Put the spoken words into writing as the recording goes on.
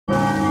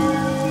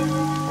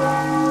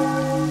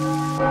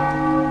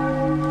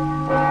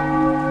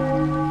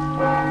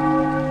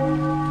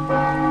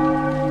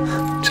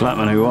you like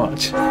my new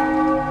watch?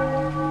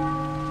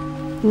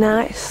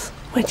 Nice.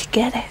 Where'd you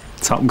get it?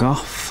 Top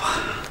Goth.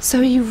 So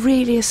are you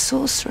really a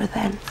sorcerer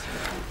then?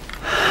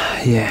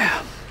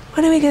 Yeah.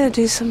 When are we going to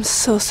do some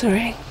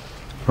sorcering?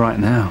 Right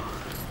now.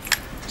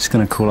 Just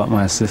gonna call up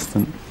my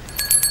assistant.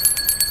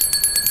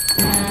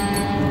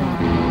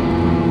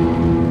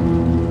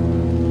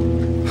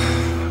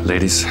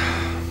 Ladies.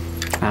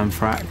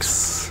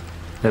 Anthrax.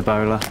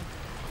 Ebola.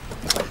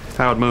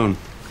 Howard Moon.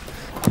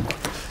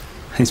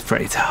 He's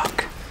pretty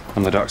dark.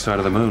 On the dark side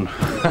of the moon.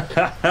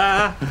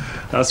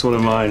 That's one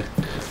of mine.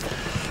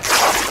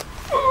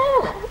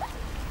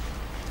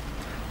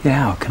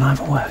 Yeah, can I have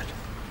a word?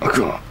 I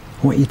can't.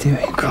 What are you doing?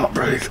 I can't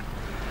breathe.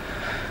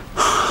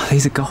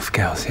 These are goth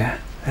girls, yeah?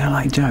 They don't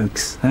like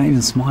jokes. They don't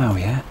even smile,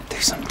 yeah? Do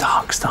some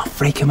dark stuff.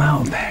 Freak them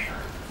out a bit.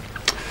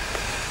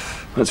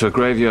 Went to a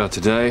graveyard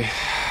today.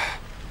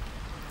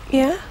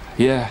 Yeah?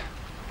 Yeah.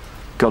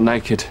 Got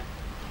naked.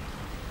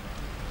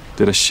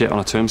 Did a shit on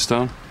a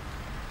tombstone.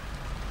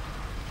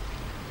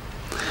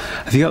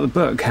 Have you got the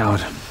book,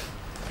 Howard?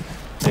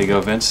 There you go,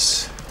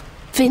 Vince.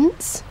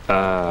 Vince?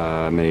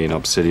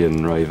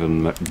 Obsidian,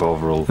 Raven,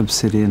 McBovril.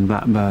 Obsidian,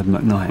 Blackbird,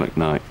 McKnight.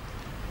 McKnight.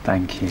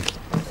 Thank you.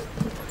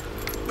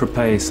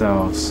 Prepare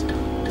yourselves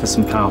for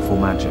some powerful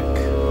magic.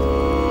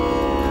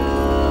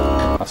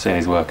 I've seen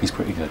his work, he's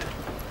pretty good.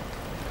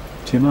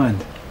 Do you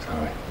mind?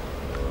 Sorry.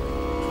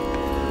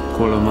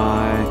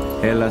 Kulamai,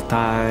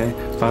 Elatai,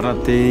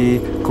 Farati,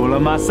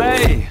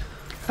 Kulamasei!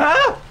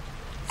 Ah!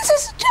 Is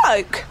this a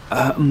joke?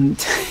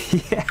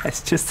 Yeah,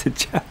 it's just a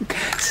joke.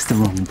 It's just the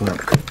wrong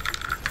book.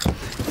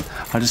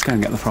 I'll just go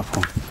and get the proper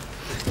one.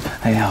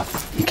 Hey, Al,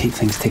 you keep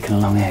things ticking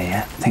along here,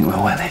 yeah? Think we're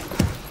well in.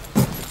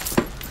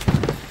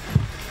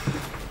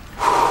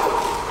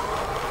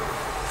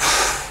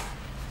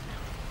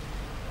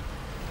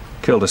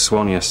 Killed a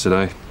swan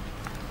yesterday.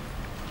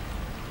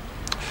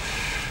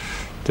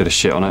 Did a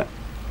shit on it.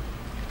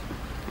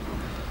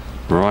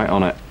 Right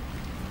on it.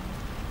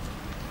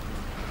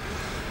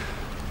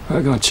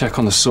 I'll go and check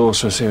on the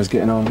sorcerer, see how he's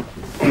getting on.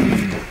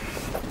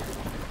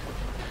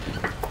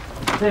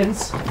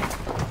 Vince?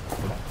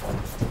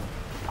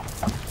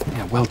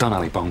 Yeah, well done,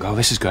 Ali Bongo.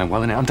 This is going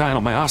well, innit? I'm dying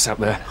on my arse out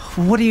there.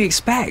 What do you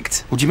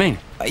expect? What do you mean?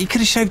 You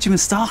could have shaved your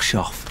moustache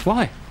off.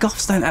 Why?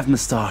 Goths don't have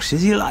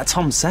moustaches. You're like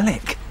Tom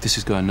Selleck. This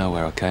is going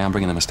nowhere, okay? I'm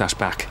bringing the moustache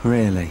back.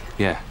 Really?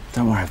 Yeah.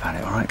 Don't worry about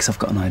it, all right? Because I've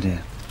got an idea.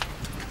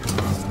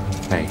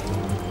 Hey,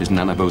 isn't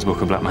that Nabo's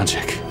book of black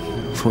magic?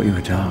 I thought you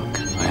were dark.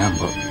 I am,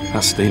 but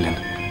that's stealing.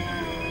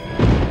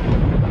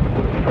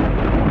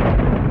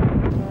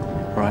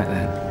 Right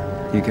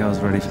then. You girls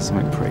ready for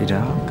something pretty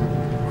dark?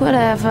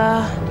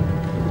 Whatever.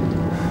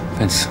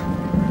 Vince,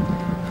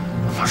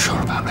 I'm not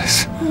sure about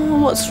this. Oh,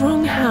 what's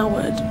wrong,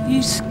 Howard?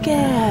 You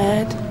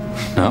scared?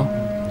 No?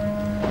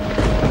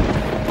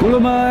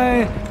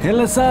 Kulamai,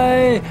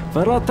 Hilasai,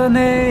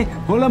 Varatane,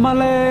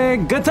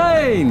 Hulamale,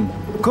 Gatain,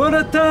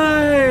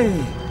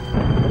 Kuratai!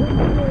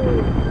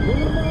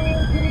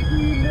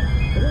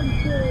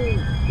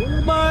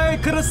 Hulamai,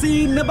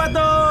 Karasi,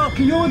 Nabado,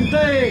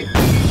 Kyunte!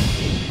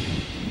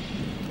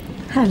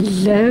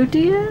 Hello,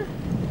 dear.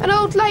 An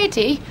old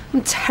lady?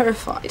 I'm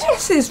terrified.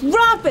 This is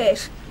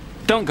rubbish.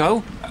 Don't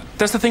go.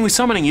 That's the thing with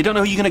summoning. You don't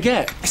know who you're going to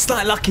get. It's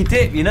like Lucky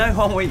Dip, you know?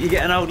 1 week you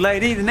get an old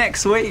lady, the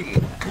next week...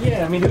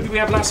 Yeah, I mean, who did we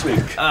have last week?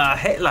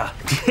 Hitler.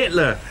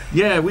 Hitler.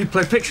 Yeah, we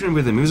played picturing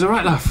with him. He was a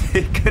right laugh.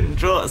 He couldn't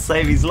draw to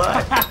save his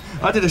life.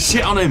 I did a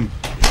shit on him.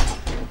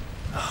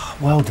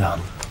 Well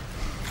done.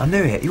 I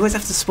knew it. You always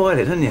have to spoil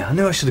it, don't you? I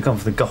knew I should have gone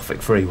for the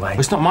Gothic freeway.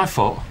 It's not my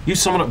fault. You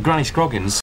summoned up Granny Scroggins.